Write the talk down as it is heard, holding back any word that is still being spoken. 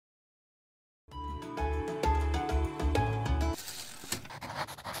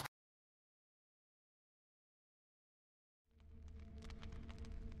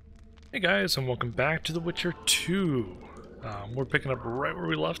Hey guys, and welcome back to The Witcher 2. We're picking up right where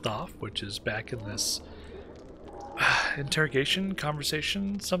we left off, which is back in this interrogation,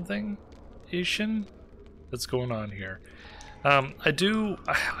 conversation, something-ition that's going on here. I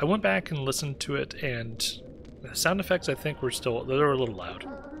went back and listened to it, and the sound effects I think were a little loud.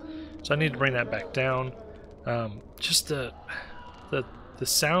 So I need to bring that back down. Just the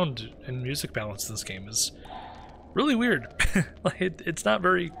sound and music balance in this game is really weird. Like it's not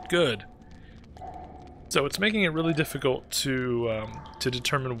very good, so it's making it really difficult to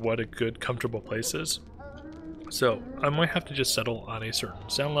determine what a good, comfortable place is. So I might have to just settle on a certain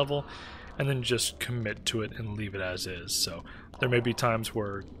sound level, and then just commit to it and leave it as is. So there may be times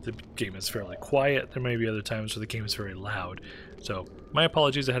where the game is fairly quiet. There may be other times where the game is very loud. So my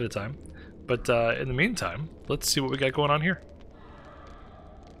apologies ahead of time. But in the meantime, let's see what we got going on here.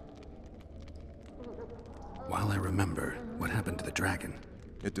 While I remember, what happened to the dragon?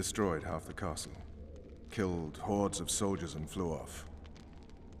 It destroyed half the castle, killed hordes of soldiers and flew off.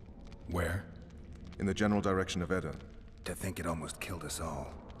 Where? In the general direction of Edda. To think it almost killed us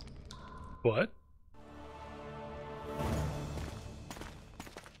all. What?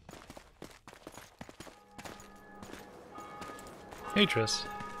 Hey, Triss.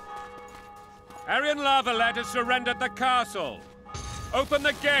 Arian Valette has surrendered the castle. Open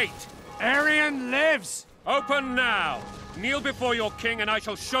the gate. Arian lives! Open now! Kneel before your king and I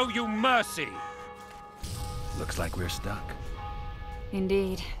shall show you mercy! Looks like we're stuck.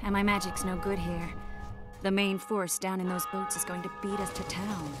 Indeed, and my magic's no good here. The main force down in those boats is going to beat us to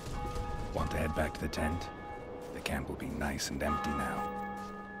town. Want to head back to the tent? The camp will be nice and empty now.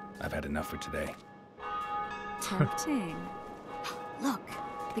 I've had enough for today. Tempting. Look,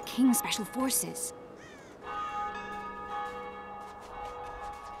 the King's special forces.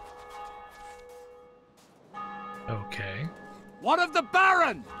 Okay. What of the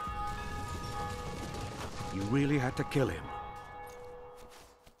Baron? You really had to kill him.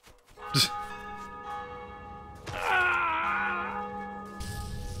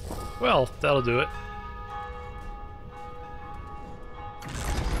 Well, that'll do it.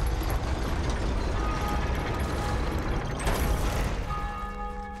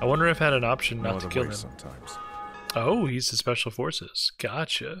 I wonder if I had an option not to kill him. Sometimes. Oh, he's the special forces.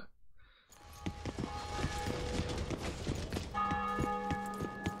 Gotcha.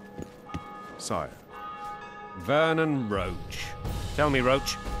 Sire, Vernon Roach. Tell me,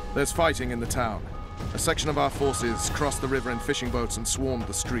 Roach. there's fighting in the town. A section of our forces crossed the river in fishing boats and swarmed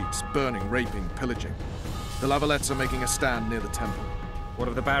the streets, burning, raping, pillaging. The Lavalettes are making a stand near the temple. What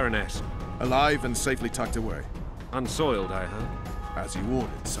of the Baroness? Alive and safely tucked away. Unsoiled, I heard. As you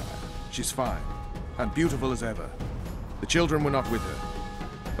ordered, sire. She's fine, and beautiful as ever. The children were not with her.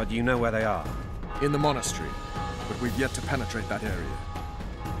 But you know where they are. In the monastery, but we've yet to penetrate that area.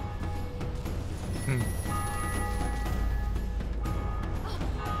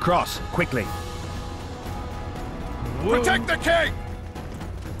 Cross, quickly. Whoa. Protect the king!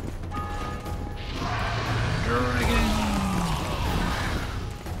 Dragon!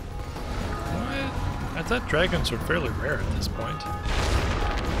 What? I thought dragons were fairly rare at this point.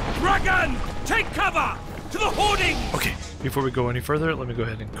 Dragon! Take cover! To the hoarding! Okay, before we go any further, let me go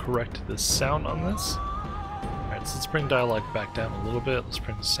ahead and correct the sound on this. Alright, so let's bring dialogue back down a little bit. Let's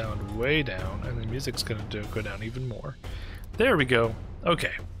bring the sound way down, and the music's gonna go down even more. There we go.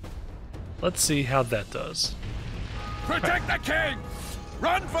 Okay. Let's see how that does. Protect the king!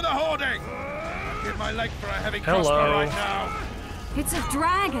 Run for the hoarding! I'd give my leg for a heavy Hello. crossbow right now. It's a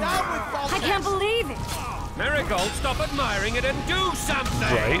dragon! I can't believe it! Marigold, stop admiring it and do something!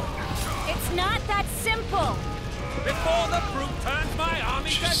 Right? It's not that simple! Before the brute turns my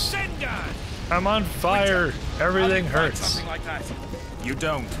army to Jeez. cinders! I'm on fire. Everything How do you fight hurts. Something like that. You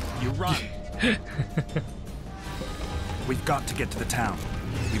don't. You run. We've got to get to the town.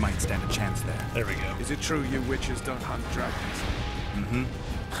 We might stand a chance there. There we go. Is it true you witches don't hunt dragons? Mm-hmm.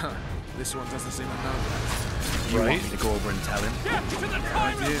 Huh. This one doesn't seem to know that. You Right? want me to go over and tell him? Get to the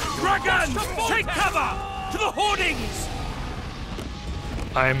toilet! Dragon! Take cover! To the hoardings!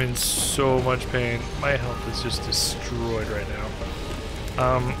 I am in so much pain. My health is just destroyed right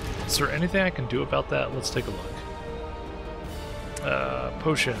now. Is there anything I can do about that? Let's take a look.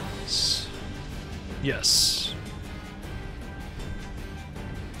 Potions. Yes.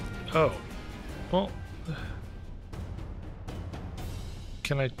 Oh. Well.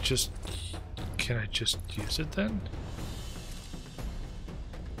 Can I just use it then?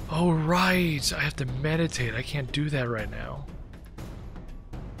 Oh, right. I have to meditate. I can't do that right now.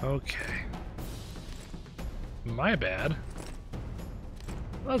 Okay. My bad.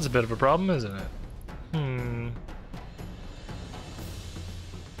 That's a bit of a problem, isn't it?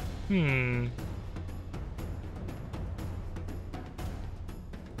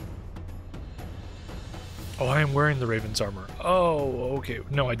 Oh, I am wearing the Raven's armor. Oh, okay.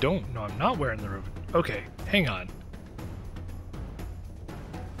 No, I don't. No, I'm not wearing the Raven. Okay, hang on.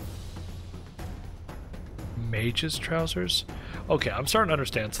 Mage's trousers? Okay, I'm starting to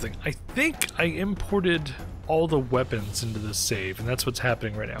understand something. I think I imported all the weapons into the save, and that's what's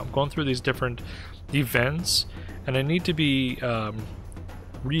happening right now. I'm going through these different events, and I need to be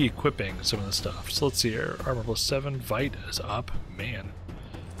re-equipping some of the stuff. So let's see here. Armor plus 7. Vite is up. Man.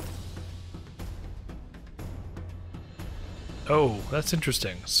 Oh, that's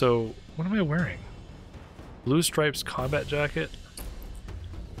interesting. So, what am I wearing? Blue Stripes combat jacket?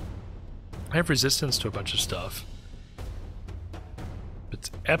 I have resistance to a bunch of stuff.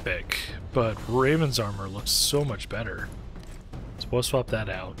 It's epic, but Raven's armor looks so much better. So we'll swap that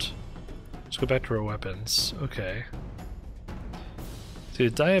out. Let's go back to our weapons. Okay. See,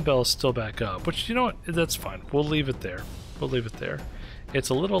 the Diabell is still back up, which, you know what? That's fine. We'll leave it there. We'll leave it there. It's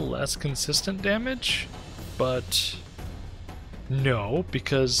a little less consistent damage, but no,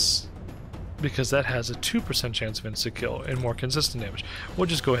 because that has a 2% chance of insta-kill and more consistent damage. We'll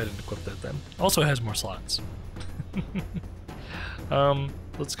just go ahead and equip that then. Also, it has more slots.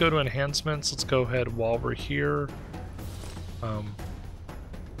 Let's go to enhancements. Let's go ahead while we're here. My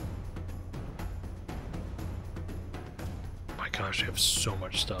gosh, I have so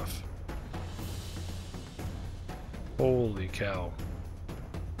much stuff. Holy cow.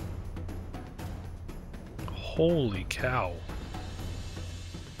 Holy cow.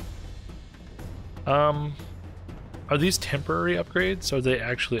 Are these temporary upgrades, or do they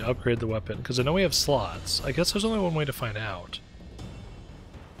actually upgrade the weapon? Because I know we have slots. I guess there's only one way to find out.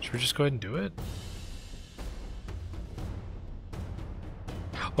 Should we just go ahead and do it?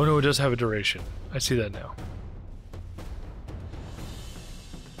 Oh no, it does have a duration. I see that now.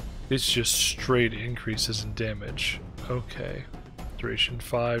 It's just straight increases in damage. Okay. Duration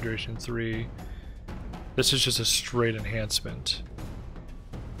 5, duration 3. This is just a straight enhancement.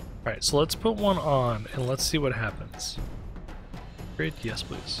 Alright, so let's put one on and let's see what happens. Great, yes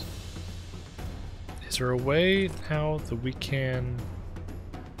please. Is there a way now that we can...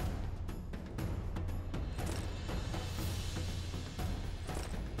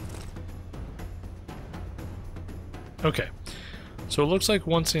 Okay, so it looks like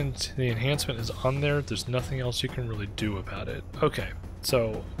once the enhancement is on there, there's nothing else you can really do about it. Okay,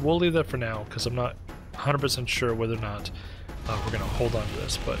 so we'll leave that for now because I'm not 100% sure whether or not we're going to hold on to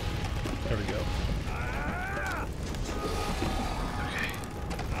this, but there we go. Okay.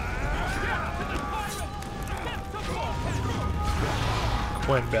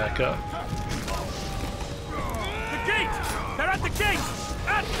 Quinn back up. The gate! They're at the gate!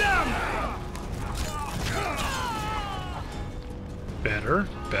 At them! Better,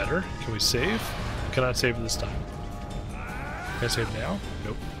 better. Can we save? Cannot save this time. Can I save now?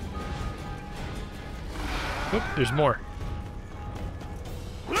 Nope. Oop, there's more.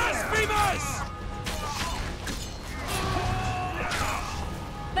 Blasphemers!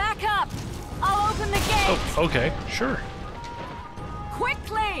 Back up! I'll open the gate! Oh, okay, sure.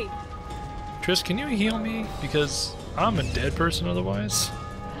 Quickly! Triss, can you heal me? Because I'm a dead person otherwise.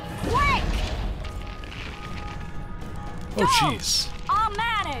 Quick! Oh, jeez. I'll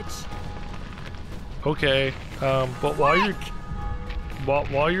manage! Okay, but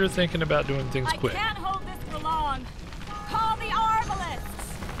while you're thinking about doing things quick. I can't hold this for long. Call the Arbalists!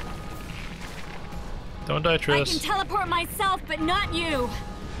 Don't die, I can Triss. teleport myself, but not you.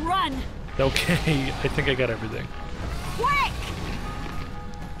 Run! Okay, I think I got everything. Quick!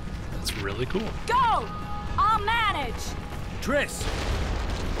 That's really cool. Go! I'll manage! Triss!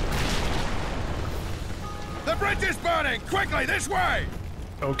 The bridge is burning! Quickly, this way!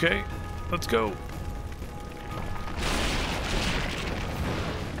 Okay, let's go.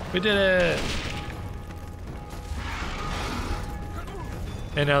 We did it!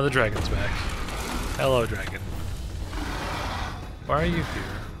 And now the dragon's back. Hello, dragon. Why are you here?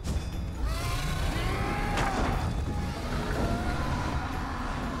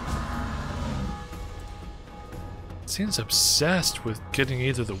 Seems obsessed with getting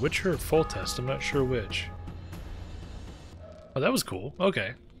either the Witcher or Full Test. I'm not sure which. Oh, that was cool.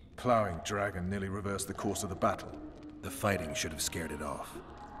 Okay. Plowing dragon nearly reversed the course of the battle. The fighting should have scared it off.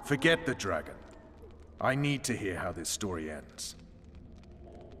 Forget the dragon. I need to hear how this story ends.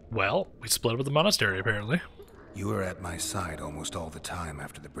 Well, we split up with the monastery, apparently. You were at my side almost all the time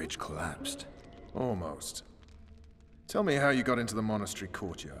after the bridge collapsed. Almost. Tell me how you got into the monastery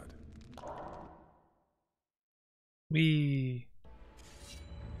courtyard. We...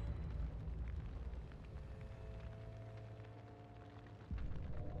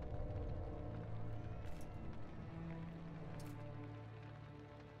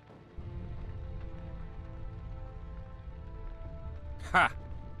 Ha!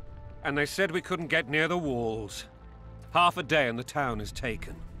 And they said we couldn't get near the walls. Half a day and the town is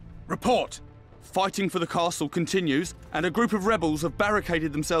taken. Report! Fighting for the castle continues, and a group of rebels have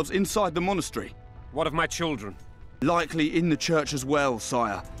barricaded themselves inside the monastery. What of my children? Likely in the church as well,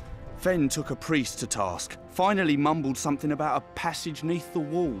 sire. Fen took a priest to task. Finally mumbled something about a passage neath the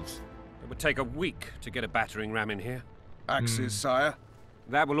walls. It would take a week to get a battering ram in here. Axes, sire.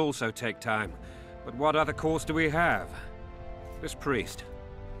 That will also take time. But what other course do we have? This priest.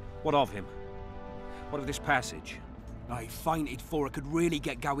 What of him? What of this passage? I fainted before I could really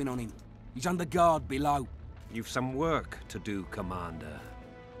get going on him. He's under guard below. You've some work to do, Commander.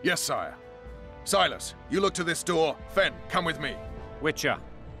 Yes, sire. Silas, you look to this door. Fen, come with me. Witcher,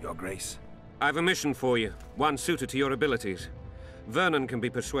 Your Grace. I've a mission for you, one suited to your abilities. Vernon can be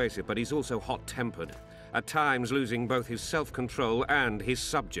persuasive, but he's also hot-tempered, at times losing both his self-control and his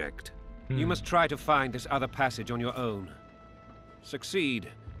subject. You must try to find this other passage on your own. Succeed,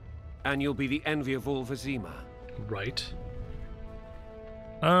 and you'll be the envy of all Vizima. Right.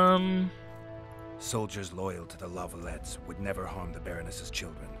 Soldiers loyal to the Lavalettes would never harm the Baroness's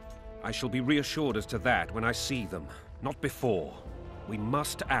children. I shall be reassured as to that when I see them, not before. We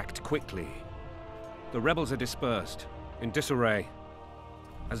must act quickly. The rebels are dispersed, in disarray.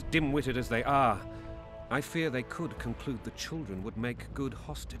 As dim-witted as they are, I fear they could conclude the children would make good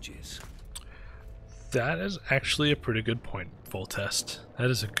hostages. That is actually a pretty good point, Voltest. That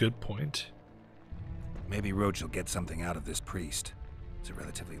is a good point. Maybe Roach will get something out of this priest. It's a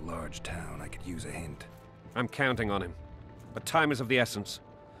relatively large town. I could use a hint. I'm counting on him. But time is of the essence.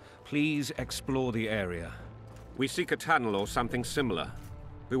 Please explore the area. We seek a tunnel or something similar.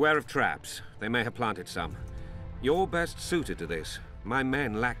 Beware of traps. They may have planted some. You're best suited to this. My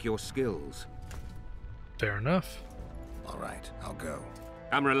men lack your skills. Fair enough. All right, I'll go.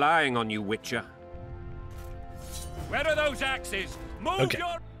 I'm relying on you, Witcher. Where are those axes? Move Okay.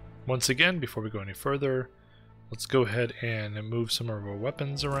 your... Once again, before we go any further, let's go ahead and move some of our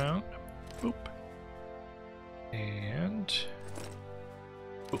weapons around. Boop. And...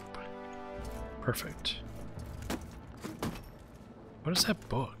 boop. Perfect. What is that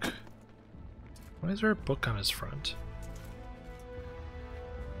book? Why is there a book on his front?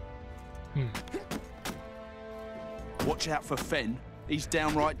 Watch out for Fen. He's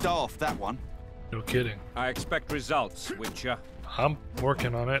downright daft, that one. No kidding. I expect results, Witcher. I'm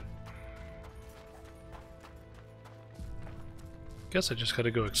working on it. Guess I just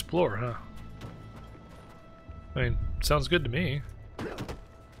gotta go explore, huh? I mean, sounds good to me.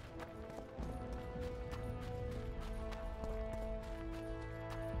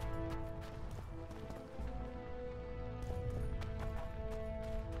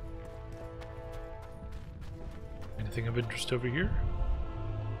 Anything of interest over here?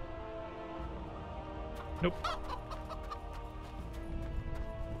 Nope.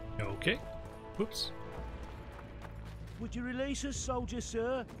 Okay. Whoops. Would you release us, soldier,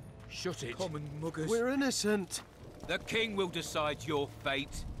 sir? Shut it. Common muggers. We're innocent. The king will decide your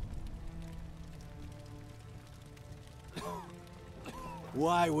fate.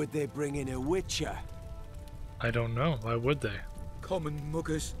 Why would they bring in a witcher? I don't know. Why would they? Common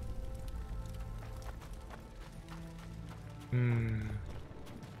muggers.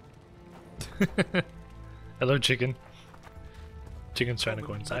 Hello, chicken. Chicken's trying to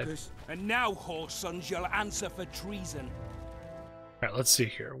go inside. Muggers. And now, horse sons, you'll answer for treason. Alright, let's see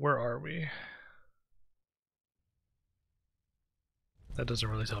here. Where are we? That doesn't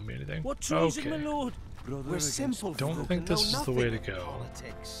really tell me anything. What treason, my Okay. lord? We're simple Don't folk think and this know is the way to nothing of go.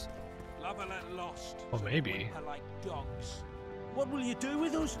 Politics. Lavalette lost. Well, maybe. Whimper like dogs. What will you do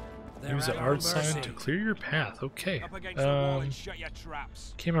with us? Use the art sign to clear your path. Okay. Up against the wall and shut your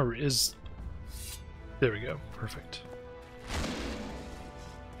traps. Can't remember. Is... There we go. Perfect.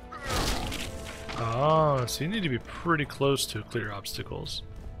 Ah, so you need to be pretty close to clear obstacles.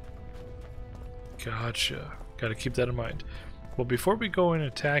 Gotcha. Gotta keep that in mind. Well, before we go in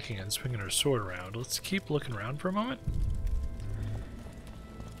attacking and swinging our sword around, let's keep looking around for a moment.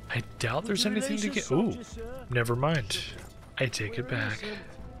 I doubt there's anything to get... Ooh, never mind. I take it back.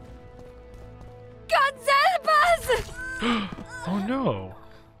 God help us! Oh no.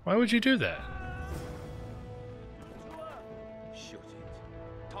 Why would you do that? Shut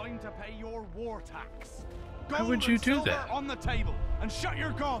it. Time to pay your war tax. Why would you do that? On the table and shut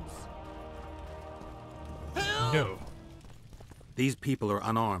your gobs. No. These people are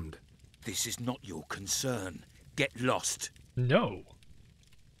unarmed. This is not your concern. Get lost. No.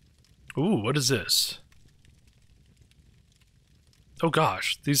 Ooh, what is this? Oh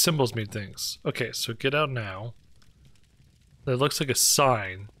gosh, these symbols mean things. Okay, so get out now. That looks like a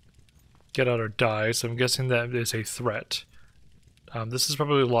sign. Get out or die, so I'm guessing that is a threat. This is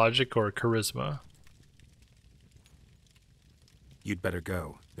probably logic or charisma. You'd better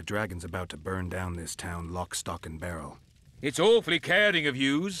go. The dragon's about to burn down this town lock, stock, and barrel. It's awfully caring of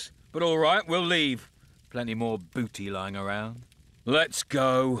yous, but all right, we'll leave. Plenty more booty lying around. Let's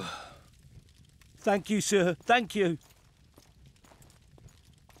go. Thank you, sir. Thank you.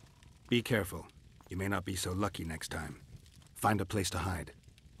 Be careful. You may not be so lucky next time. Find a place to hide.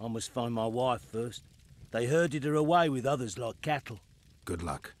 I must find my wife first. They herded her away with others like cattle. Good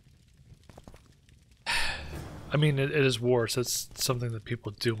luck. I mean, it is war, so it's something that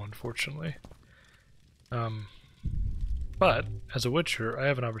people do, unfortunately. But, as a Witcher, I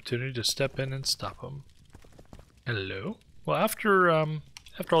have an opportunity to step in and stop him. Hello? Well, after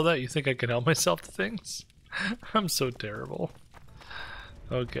all that, you think I can help myself to things? I'm so terrible.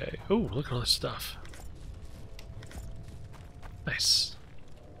 Okay. Oh, look at all this stuff. Nice.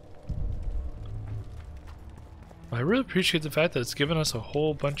 I really appreciate the fact that it's given us a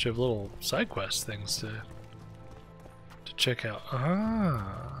whole bunch of little side quest things to check out.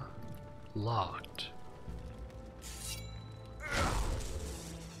 Ah, locked.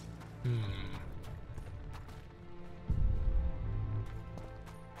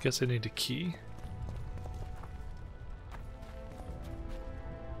 Guess I need a key.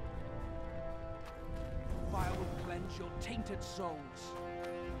 Fire will cleanse your tainted souls.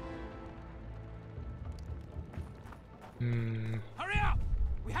 Hurry up!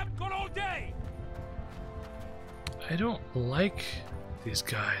 We haven't got all day! I don't like these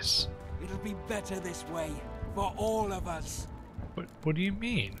guys. It'll be better this way, for all of us. What do you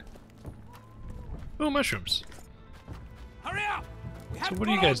mean? Oh, mushrooms. Hurry up! We So haven't what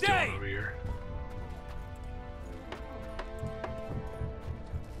are you got all guys doing day! over here?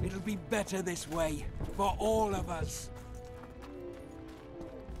 It'll be better this way, for all of us.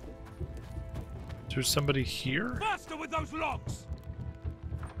 Is there somebody here? Faster with those logs!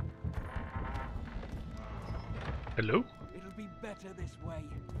 Hello? It'll be better this way,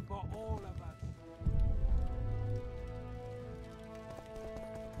 for all of us.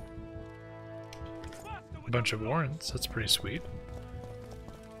 A bunch of warrants. That's pretty sweet.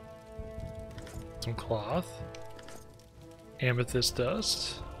 Some cloth. Amethyst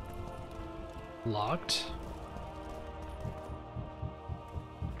dust. Locked.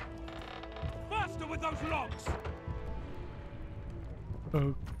 Faster with those logs!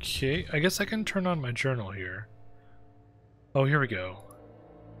 Okay, I guess I can turn on my journal here. Oh, here we go.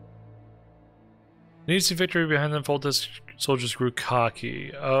 An easy victory behind them, Volta's soldiers grew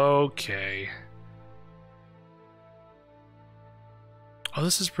cocky. Okay. Oh,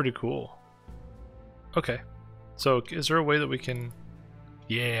 this is pretty cool. Okay. So, is there a way that we can...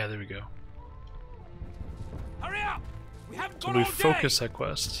 Yeah, there we go. Hurry up! We haven't So got we all day! focus that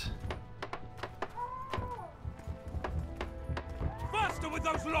quest. Faster with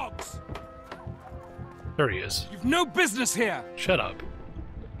those logs! There he is. You've no business here! Shut up.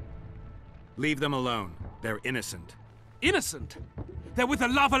 Leave them alone. They're innocent. Innocent? They're with the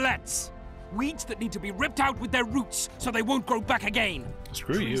Lavalettes. Weeds that need to be ripped out with their roots so they won't grow back again.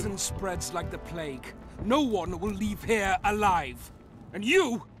 Screw you. Treason spreads like the plague. No one will leave here alive. And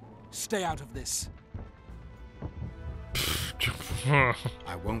you, stay out of this.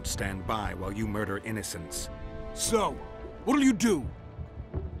 I won't stand by while you murder innocents. So, what'll you do?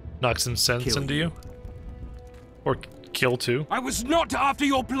 Knock some sense Kill into you. you? Or kill too? I was not after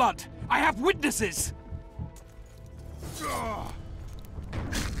your blood. I have witnesses.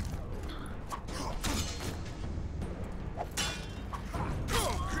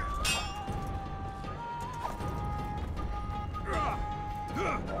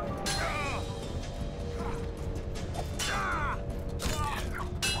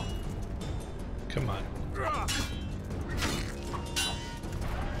 Come on.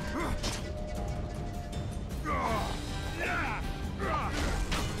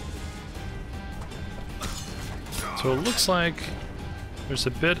 So it looks like there's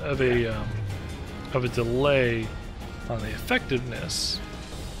a bit of a delay on the effectiveness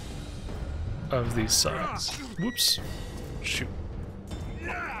of these sides. Whoops. Shoot.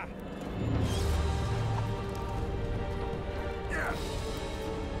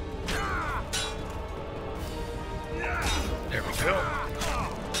 There we go.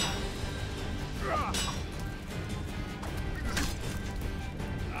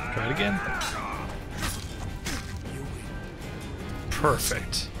 Try it again.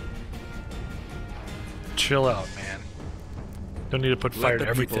 Perfect. Chill out, man. Don't need to put fire Let to the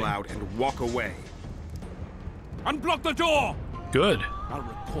everything. people out and walk away. Unblock the door! Good. I'll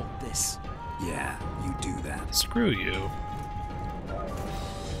report this. Yeah, you do that. Screw you.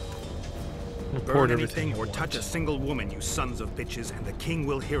 Report Burn everything anything you or want. touch a single woman, you sons of bitches, and the king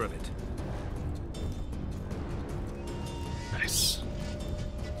will hear of it. Nice.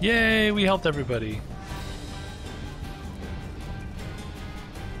 Yay, we helped everybody.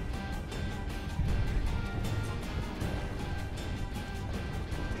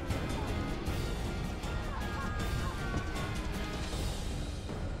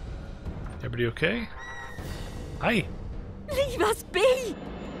 Everybody okay? Hi. Leave us be!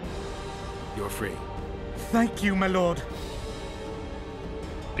 You're free. Thank you, my lord.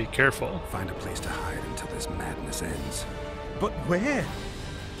 Be careful. Find a place to hide until this madness ends. But where?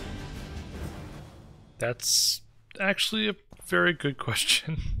 That's actually a very good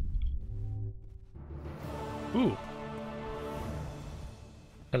question. Ooh.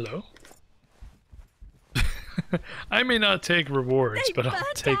 Hello. I may not take rewards, but I'll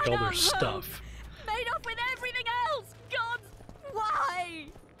take all their stuff. Made off with everything else! God, why?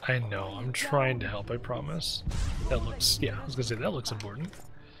 I know, I'm trying to help, I promise. That looks, yeah, I was gonna say, that looks important.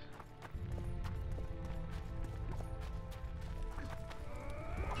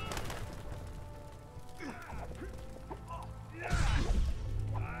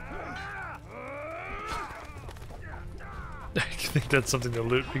 I think that's something to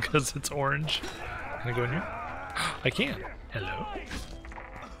loot because it's orange. Can I go in here? I can. Hello.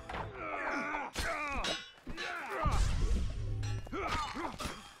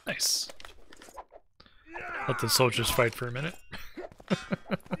 Nice. Let the soldiers fight for a minute.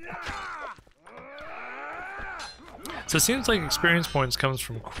 So it seems like experience points comes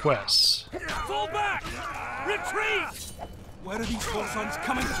from quests. Fall back! Retreat! Where are these four sons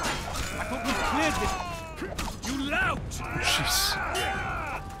coming from? I thought we cleared this. You lout! Jeez.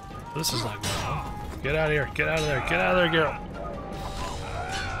 This is not going on. Get out of here. Get out of there. Get out of there, Geralt.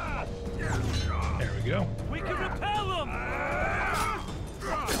 There we go. We can repel them!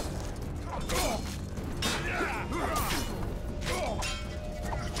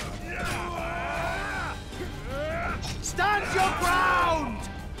 Stand your ground!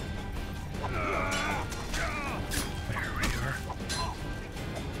 There we are.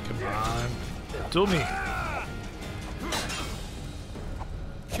 Come on. Duel me.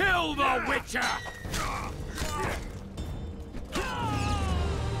 Kill the Witcher!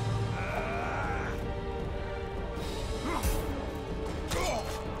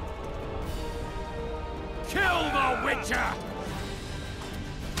 Kill the Witcher!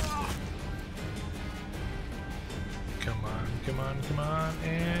 Come on, come on, come on,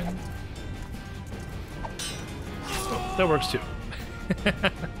 and... Oh, that works too.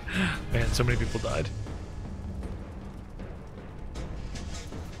 Man, so many people died.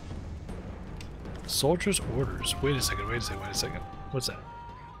 Soldiers' orders. Wait a second, wait a second, wait a second. What's that?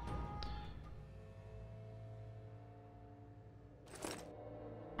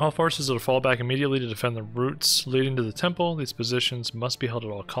 All forces will fall back immediately to defend the routes leading to the temple. These positions must be held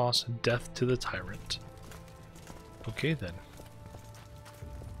at all costs. Death to the tyrant. Okay then.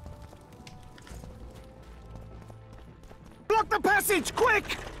 Block the passage,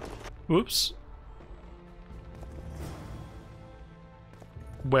 quick! Oops.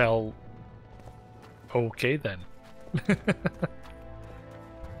 Well... Okay then. I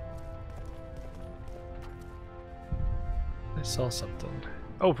saw something.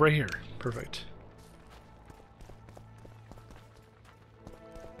 Oh, right here. Perfect.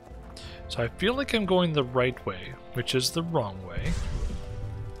 So I feel like I'm going the right way, which is the wrong way.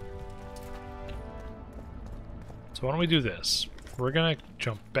 So why don't we do this? We're gonna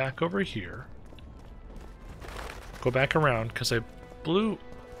jump back over here. Go back around, because I blew...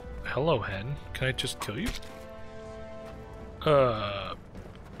 Hello, hen. Can I just kill you?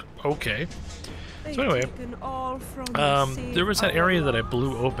 Okay. So anyway, there was that area that I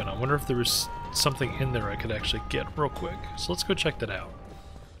blew open. I wonder if there was something in there I could actually get real quick. So let's go check that out.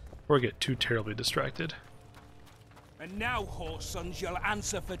 Before I get too terribly distracted. And now, horse sons, you'll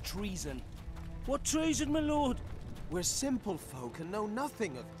answer for treason. What treason, my lord? We're simple folk and know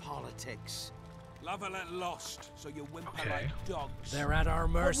nothing of politics. La Valette lost, so you whimper Okay. like dogs. They're at our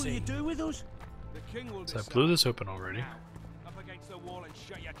mercy. What will you do with us? The king will So I decide. blew this open already. Now, up against the wall and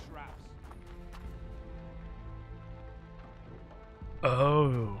shut your traps.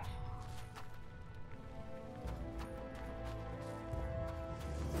 Oh.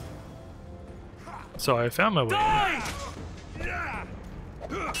 So I found my way in.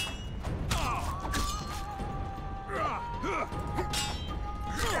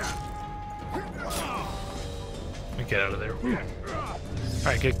 Let me get out of there.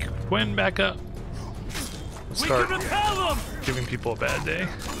 Alright, get Gwen back up. Let's start giving people a bad day.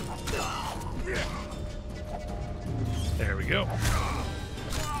 There we go.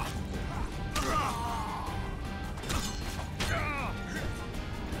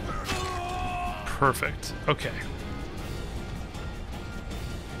 Perfect. Okay.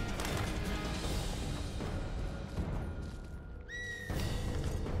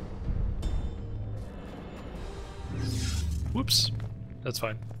 Whoops. That's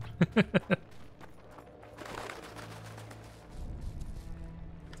fine.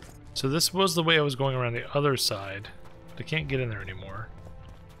 So this was the way I was going around the other side. I can't get in there anymore.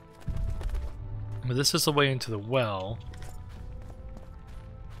 But this is the way into the well.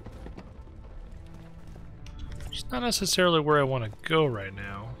 It's not necessarily where I want to go right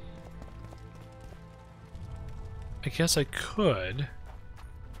now. I guess I could.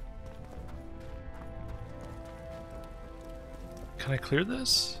 Can I clear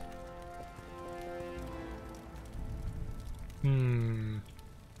this?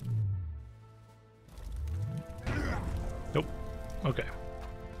 Nope. Okay.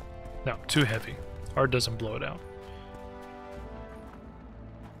 No, too heavy. Art doesn't blow it out.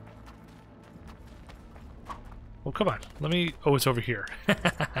 Well, come on. Let me... Oh, it's over here.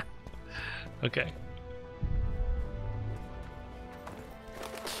 Okay.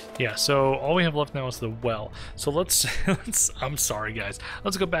 Yeah, so all we have left now is the well. So let's... I'm sorry, guys.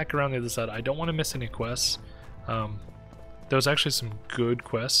 Let's go back around the other side. I don't want to miss any quests. There was actually some good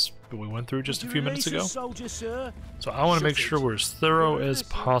quests that we went through just a few minutes ago. Soldier, sir? So I want to make sure we're as thorough as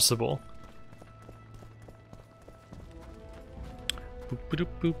possible. Boop, boop,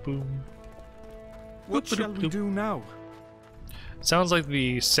 boop, boop. What shall we do now? Sounds like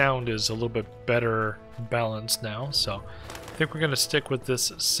the sound is a little bit better balanced now, so I think we're going to stick with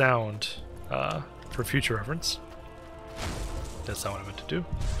this sound for future reference. That's not what I meant to do.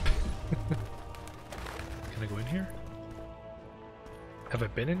 Can I go in here? Have I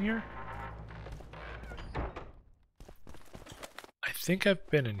been in here? I think I've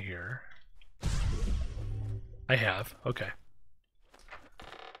been in here. I have, okay.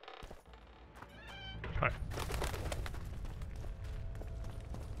 Alright.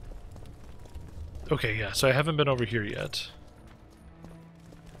 Okay, yeah, so I haven't been over here yet.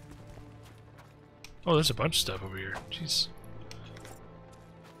 Oh, there's a bunch of stuff over here. Jeez.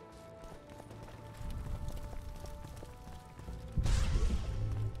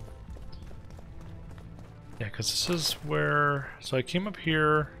 Yeah, because this is where... So I came up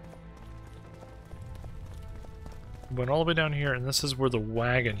here, went all the way down here, and this is where the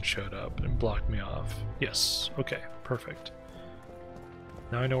wagon showed up and blocked me off. Yes, okay, perfect.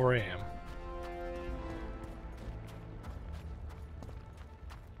 Now I know where I am.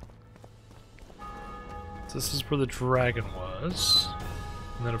 So this is where the dragon was,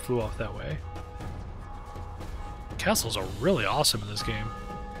 and then it flew off that way. Castles are really awesome in this game.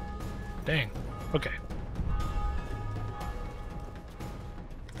 Dang, okay.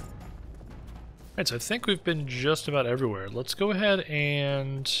 Alright, so I think we've been just about everywhere. Let's go ahead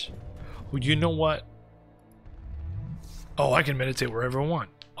and... Oh, you know what? Oh, I can meditate wherever I want.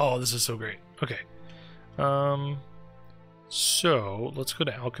 Oh, this is so great. Okay. So, let's go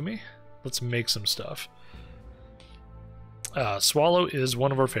to alchemy. Let's make some stuff. Swallow is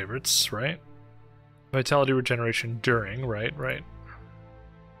one of our favorites, right? Vitality regeneration during, right?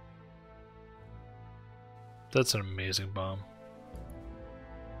 That's an amazing bomb.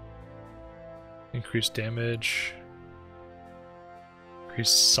 Increased damage.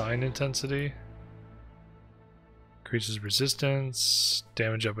 Increased sign intensity. Increases resistance.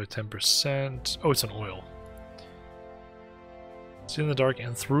 Damage up by 10%. Oh, it's an oil. See in the dark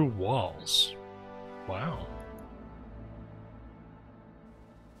and through walls. Wow.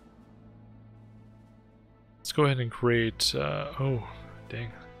 Let's go ahead and create... oh,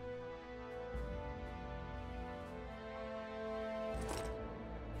 dang.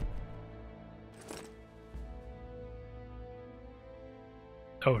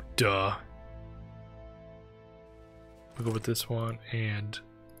 Oh, duh. We'll go with this one, and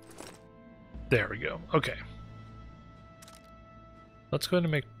there we go. Okay. Let's go ahead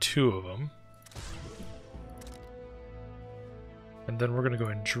and make 2 of them. And then we're going to go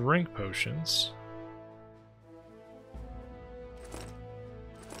and drink potions.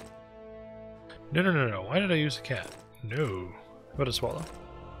 No. Why did I use a cat? No. How about a swallow?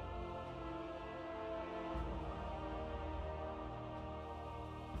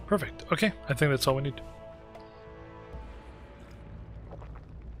 Perfect. Okay, I think that's all we need.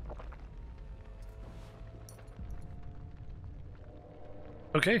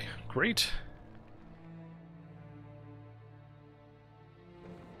 Okay, great.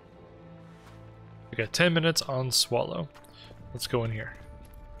 We got 10 minutes on Swallow. Let's go in here.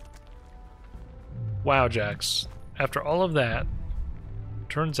 Wow, Jax. After all of that,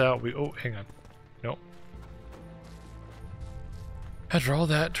 turns out we... Oh, hang on. Nope. After all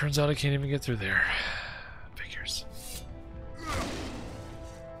that, turns out I can't even get through there. Figures.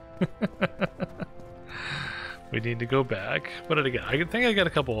 We need to go back. But again, I think I got a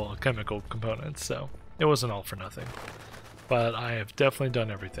couple chemical components, so it wasn't all for nothing. But I have definitely done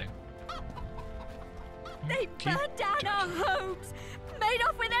everything. They burned down our homes, made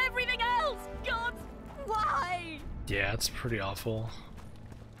off with everything else. God, why? Yeah, it's pretty awful.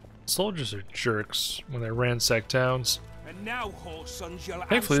 Soldiers are jerks when they ransack towns. And now, whore sons, you'll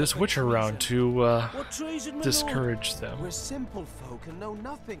Thankfully, there's answer witch for around treason. to discourage them. We're simple folk and know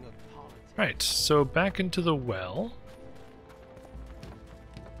nothing of politics. Right, so back into the well.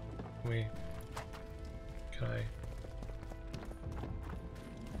 Can I?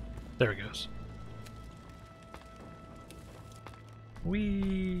 There it goes.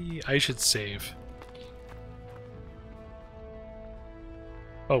 I should save.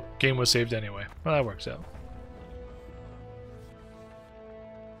 Oh, game was saved anyway. Well, that works out.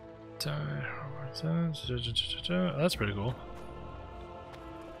 That's pretty cool.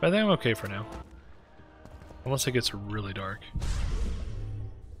 But I think I'm okay for now. Unless it gets really dark.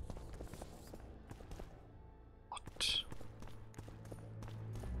 What?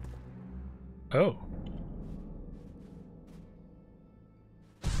 Oh.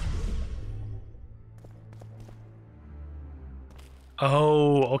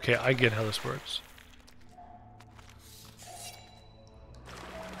 Oh, okay, I get how this works.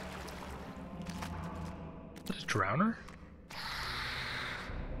 Is it a drowner?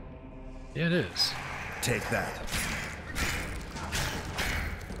 Yeah, it is. Take that.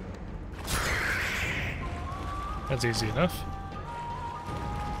 That's easy enough.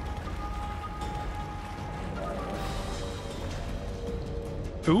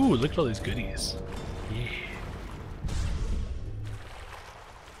 Ooh, look at all these goodies. Yeah.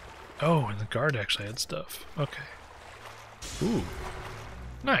 Oh, and the guard actually had stuff. Okay. Ooh.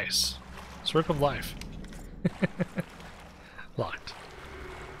 Nice. Circle of life. Locked.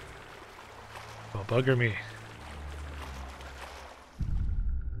 Well, bugger me.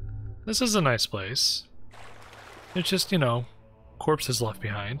 This is a nice place. It's just, you know, corpses left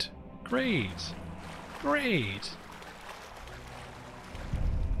behind. Great. Great.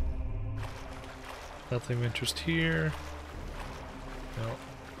 Nothing of interest here. No.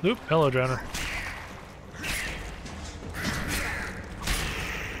 Oop, hello, drowner.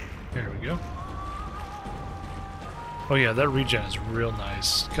 There we go. Oh yeah, that regen is real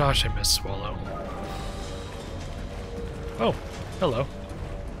nice. Gosh, I miss Swallow. Oh, hello.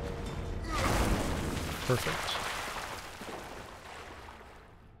 Perfect.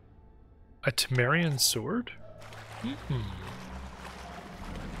 A Temerian sword? Hmm.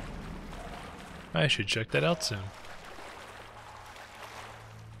 I should check that out soon.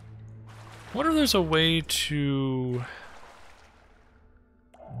 I wonder if there's a way to...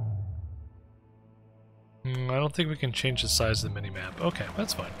 I don't think we can change the size of the minimap. Okay,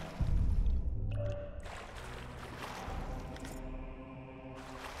 that's fine.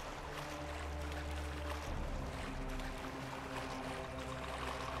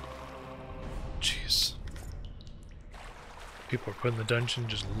 Jeez. People are put in the dungeon,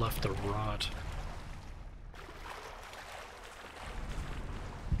 just left to rot.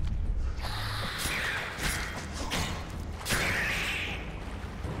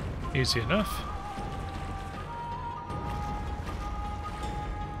 Easy enough.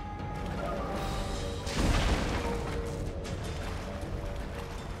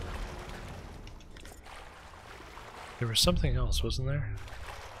 There was something else, wasn't there?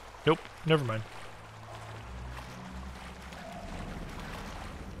 Nope, never mind.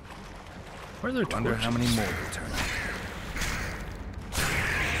 Where are there torches? Wonder how many more will turn up.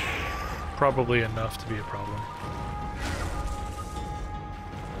 Probably enough to be a problem.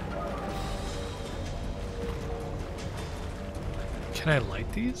 Can I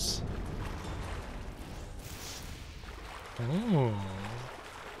light these? Oh.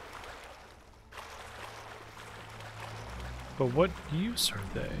 But what use are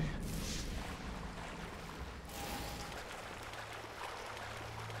they?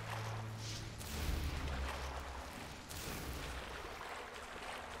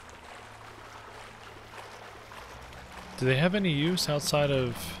 Do they have any use outside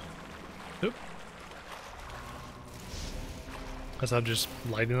of... Oop. I thought just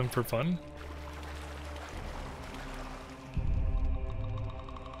lighting them for fun.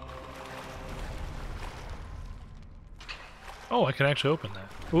 Oh, I can actually open that.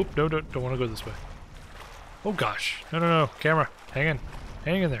 Oop, no, don't want to go this way. Oh gosh, no, camera, hang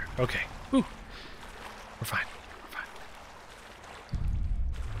in there. Okay, whew. We're fine.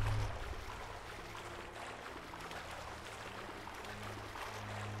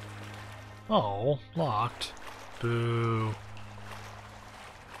 Oh, locked. Boo.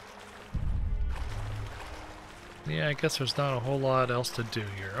 Yeah, I guess there's not a whole lot else to do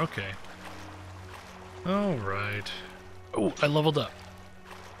here. Okay. Alright. Oh, I leveled up.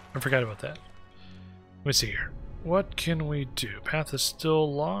 I forgot about that. Let me see here. What can we do? Path is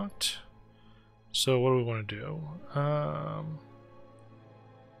still locked. So what do we want to do?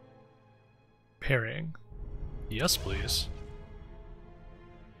 Parrying. Yes, please.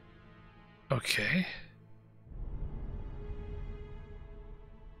 Okay.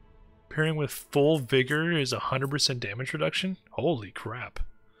 Pairing with full vigor is 100% damage reduction? Holy crap.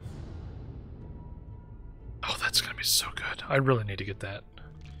 Oh, that's gonna be so good. I really need to get that.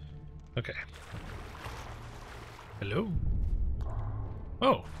 Okay. Hello?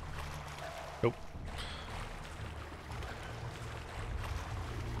 Oh. Nope.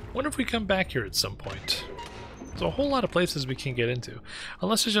 Wonder if we come back here at some point. There's a whole lot of places we can get into.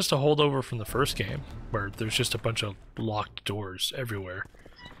 Unless it's just a holdover from the first game, where there's just a bunch of locked doors everywhere.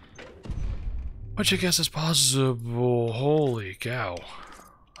 Which I guess is possible. Holy cow.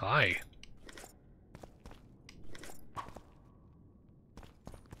 Hi.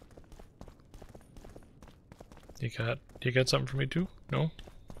 You got something for me too? No?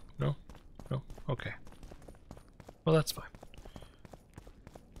 No? No? Okay. Well, that's fine.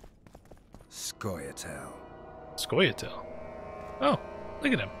 Scoia'tael. Scoia'tael. Oh,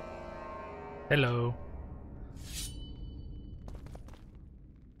 look at him. Hello.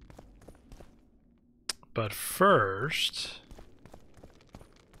 But first,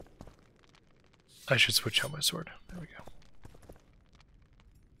 I should switch out my sword. There we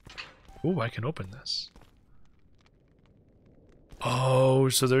go. Ooh, I can open this. Oh,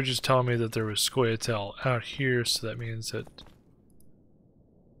 so they're just telling me that there was Scoia'tael out here, so that means that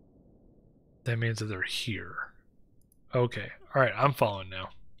they're here. Okay. Alright, I'm following now.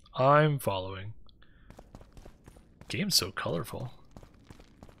 I'm following. Game's so colorful.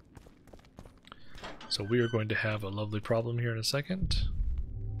 So we are going to have a lovely problem here in a second.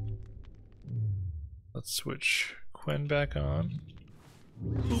 Let's switch Quen back on.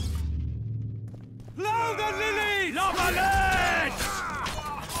 Boop. Blow the lilies! La Valette!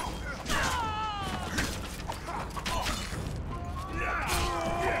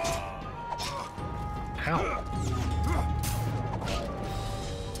 Ow.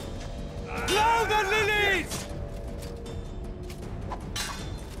 Blow the lilies!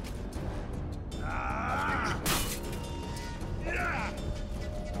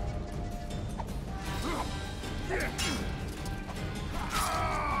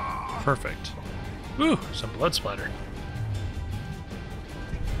 Perfect. Ooh, some blood splatter.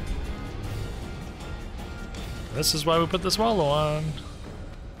 This is why we put the swallow on.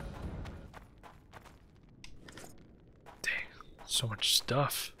 Dang, so much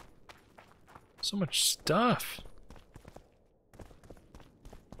stuff. So much stuff.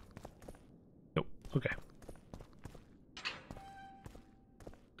 Nope, okay.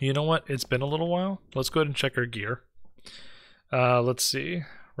 You know what? It's been a little while. Let's go ahead and check our gear. Let's see.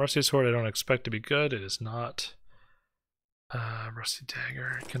 Rusty sword I don't expect to be good. It is not. Rusty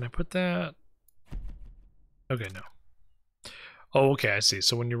dagger. Can I put that? Okay, no. Oh, okay, I see.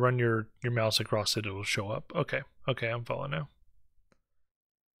 So when you run your mouse across it, it will show up. Okay, okay, I'm following now.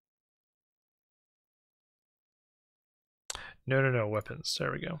 No, weapons.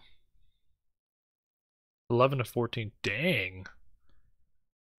 There we go. 11 to 14. Dang.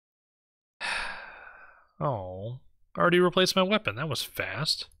 Oh. Already replaced my weapon. That was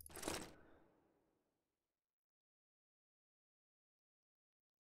fast.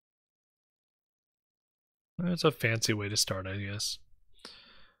 That's a fancy way to start, I guess.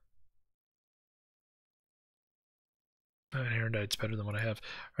 Ironite's better than what I have.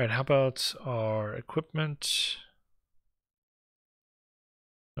 Alright, how about our equipment?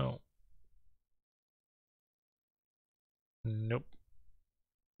 No. Nope.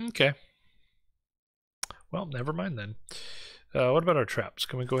 Okay. Well, never mind then. What about our traps?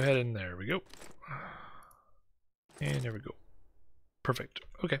 Can we go ahead and there we go. And there we go. Perfect.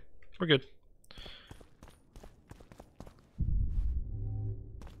 Okay, we're good.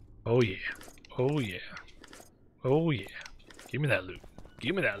 Oh yeah. Oh yeah. Oh yeah. Give me that loot.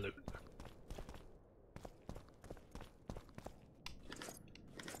 Give me that loot.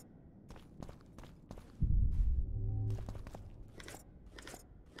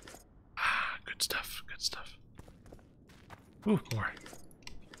 Ah, good stuff. Good stuff. Ooh, more.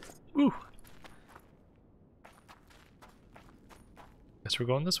 Ooh. Guess we're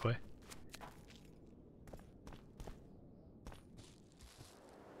going this way.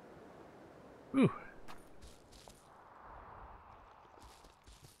 Ooh.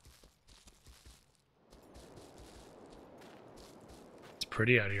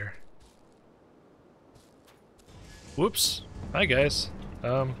 pretty out here. Whoops. Hi, guys.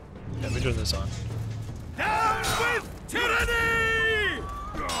 Let me turn this on. Down with tyranny!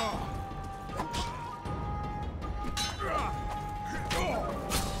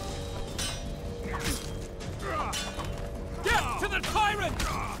 Get to the tyrant!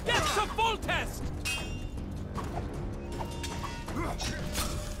 Get to full test!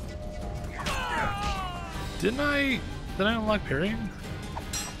 Did I unlock parrying?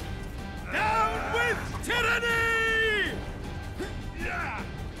 Down with tyranny!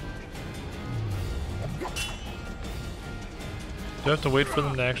 Do I have to wait for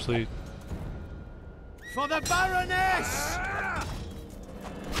them to actually... For the Baroness!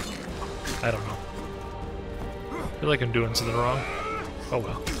 I don't know. I feel like I'm doing something wrong. Oh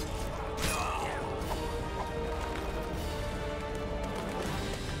well.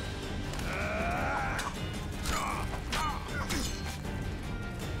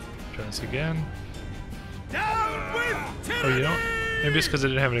 Try this again. Down with tyranny! Oh, you don't? Maybe it's because I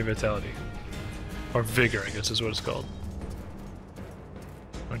didn't have any vitality. Or vigor, I guess is what it's called.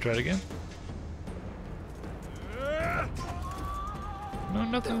 Wanna try it again? No,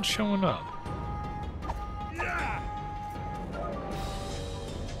 nothing's showing up.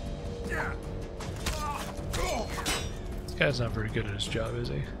 This guy's not very good at his job, is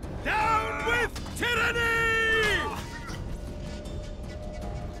he? Down with tyranny!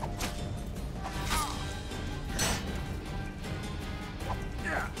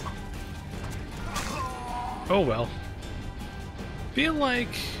 Oh well. I feel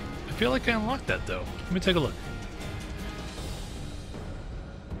like I unlocked that though. Let me take a look.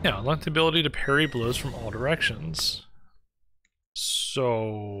 Yeah, unlocked the ability to parry blows from all directions.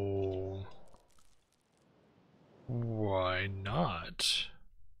 So why not?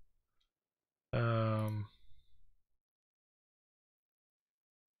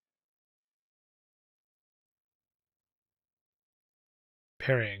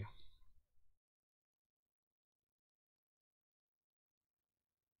 Parrying.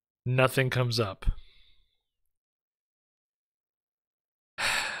 Nothing comes up.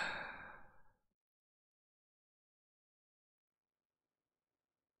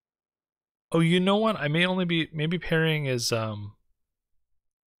 Oh, you know what? I may only be... Maybe parrying is... Okay.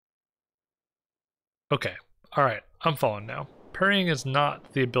 Alright. I'm following now. Parrying is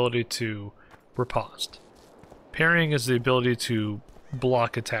not the ability to riposte. Parrying is the ability to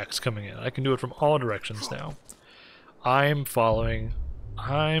block attacks coming in. I can do it from all directions now. I'm following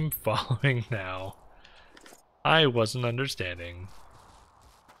now. I wasn't understanding.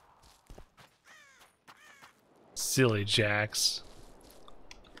 Silly jacks.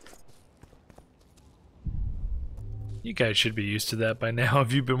 You guys should be used to that by now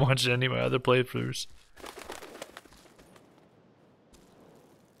if you've been watching any of my other playthroughs.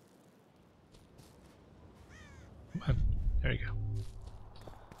 Come on. There you go.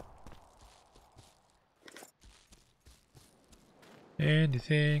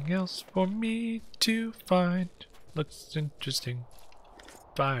 Anything else for me to find? Looks interesting.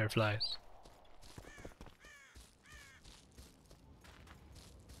 Fireflies.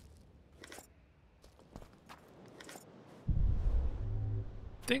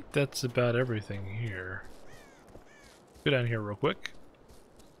 I think that's about everything here. Go down here real quick.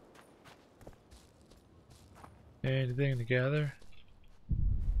 Anything to gather?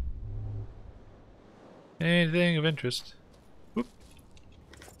 Anything of interest? Whoop.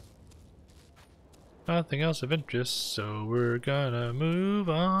 Nothing else of interest, so we're gonna move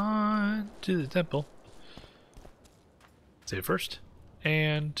on to the temple. Save first.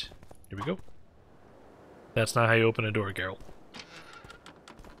 And here we go. That's not how you open a door, Geralt.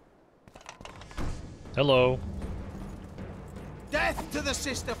 Hello. Death to the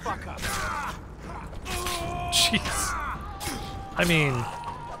sister fucker! Jeez. I mean,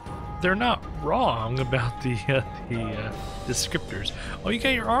 they're not wrong about the descriptors. Oh, you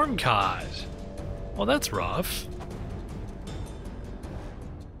got your arm caught. Well, that's rough.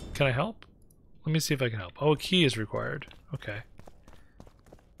 Can I help? Let me see if I can help. Oh, a key is required. Okay.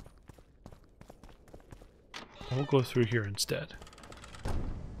 We'll go through here instead.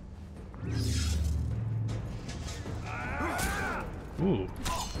 Ooh,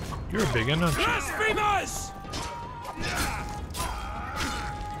 you're a big one, aren't you? Blasphemers!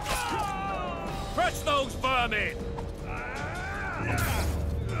 Crush those vermin!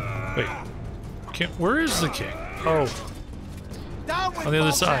 Wait, where is the king? Oh, on the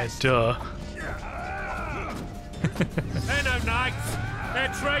other side. Duh. They're no knights.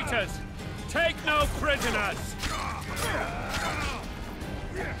 They're traitors. Take no prisoners.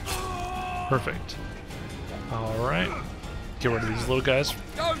 Perfect. All right. get rid of these little guys.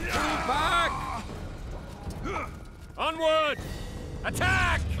 Don't pull back! Onward!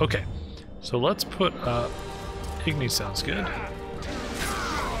 Attack! Okay, so let's put Igni sounds good.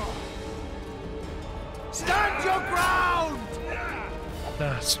 Stand your ground!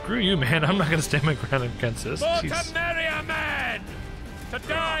 Screw you, man. I'm not gonna stand my ground against this. For Jeez. Temeria, man! To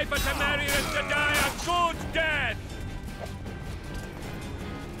die for Temeria is to die a good death!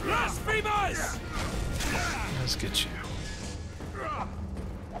 Blasphemers! Let's get you.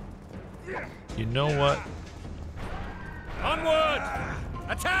 You know what? Onward!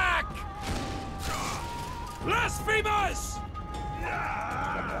 Attack! Blasphemers!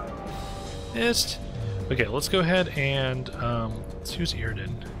 Missed. Okay, let's go ahead and let's use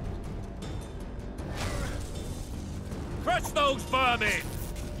Irden. Crush those vermin!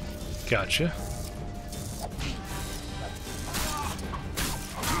 Gotcha.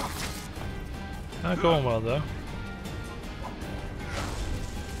 Not going well though.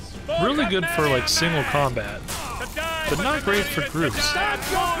 Really good for like single combat, but not great for groups.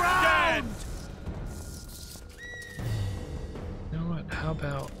 You know what? How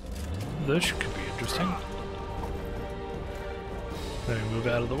about this? Could be interesting. Let me move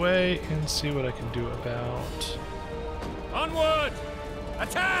out of the way and see what I can do about. Onward!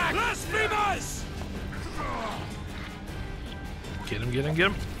 Attack! Blasphemers! Get him! Get him!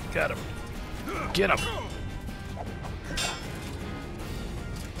 Get him! Got him! Get him!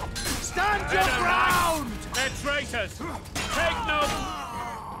 Stand your ground! They're traitors! Take no...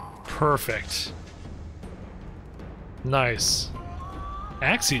 Perfect. Nice.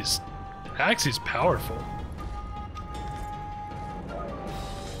 Axie's powerful.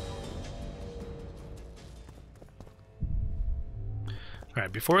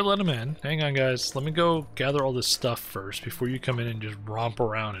 Alright, before I let him in, hang on guys, let me go gather all this stuff first before you come in and just romp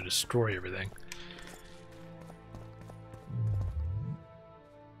around and destroy everything.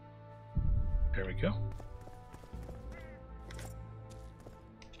 There we go.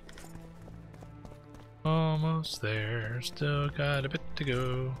 Almost there, still got a bit to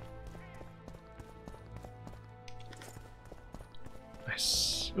go.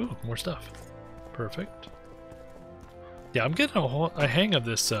 Nice. Ooh, more stuff. Perfect. Yeah, I'm getting a hang of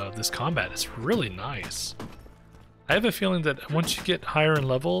this this combat. It's really nice. I have a feeling that once you get higher in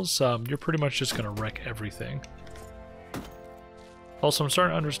levels, you're pretty much just gonna wreck everything. Also, I'm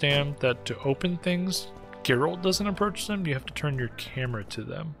starting to understand that to open things, Geralt doesn't approach them. You have to turn your camera to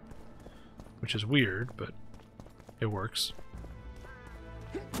them, which is weird, but it works.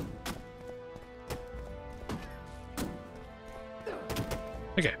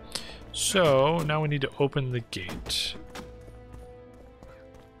 Okay, so now we need to open the gate.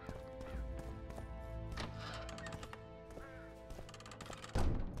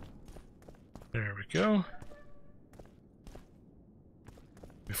 There we go.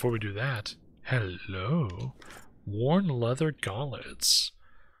 Before we do that, hello. Worn leather gauntlets.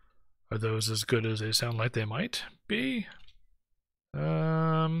 Are those as good as they sound like they might be?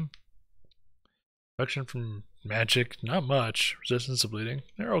 Protection from magic, not much. Resistance to bleeding,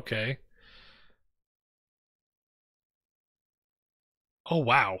 they're okay. Oh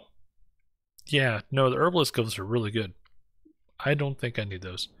wow. Yeah, no, the herbalist gloves are really good. I don't think I need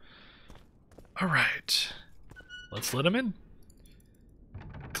those. Alright. Let's let him in.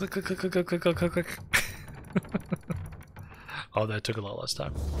 Click, click, click, click, click, click, click, click. Oh, that took a lot less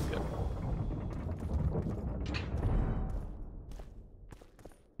time. Good.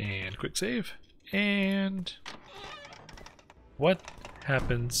 And quick save. And what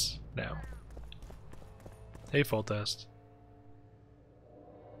happens now? Hey, full test.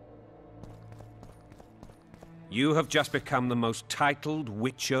 You have just become the most titled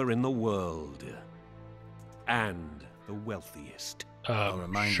witcher in the world. And the wealthiest. I'll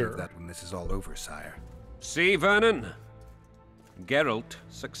remind sure. you of that when this is all over, sire. See, Vernon? Geralt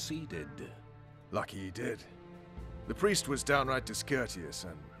succeeded. Lucky he did. The priest was downright discourteous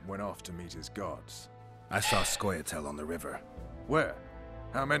and went off to meet his gods. I saw Scoia'tael on the river. Where?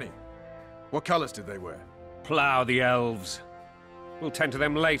 How many? What colors did they wear? Plough the elves. We'll tend to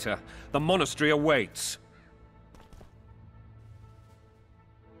them later. The monastery awaits.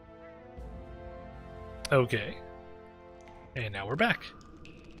 Okay. And now we're back.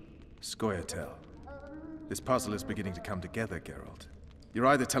 Scoia'tael. This puzzle is beginning to come together, Geralt. You're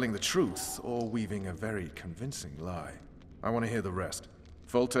either telling the truth or weaving a very convincing lie. I want to hear the rest.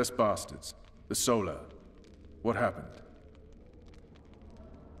 Foltest bastards. The Solar. What happened?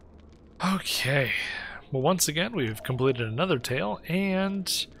 Okay. Well, once again, we've completed another tale,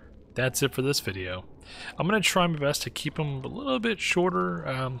 and that's it for this video. I'm going to try my best to keep them a little bit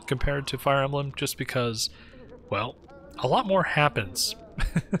shorter compared to Fire Emblem, just because, well, a lot more happens.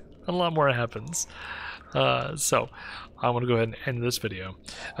 A lot more happens. So I want to go ahead and end this video.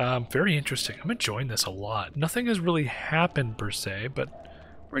 Very interesting. I'm enjoying this a lot. Nothing has really happened per se, but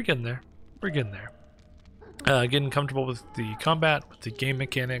we're getting there. We're getting there. Getting comfortable with the combat, with the game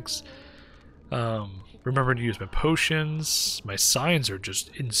mechanics. Remembering to use my potions. My signs are just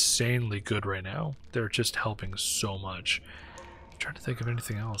insanely good right now. They're just helping so much. I'm trying to think of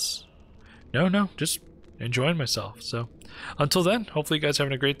anything else. No, just enjoying myself. So until then, hopefully you guys are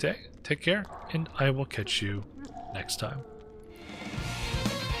having a great day. Take care, and I will catch you next time.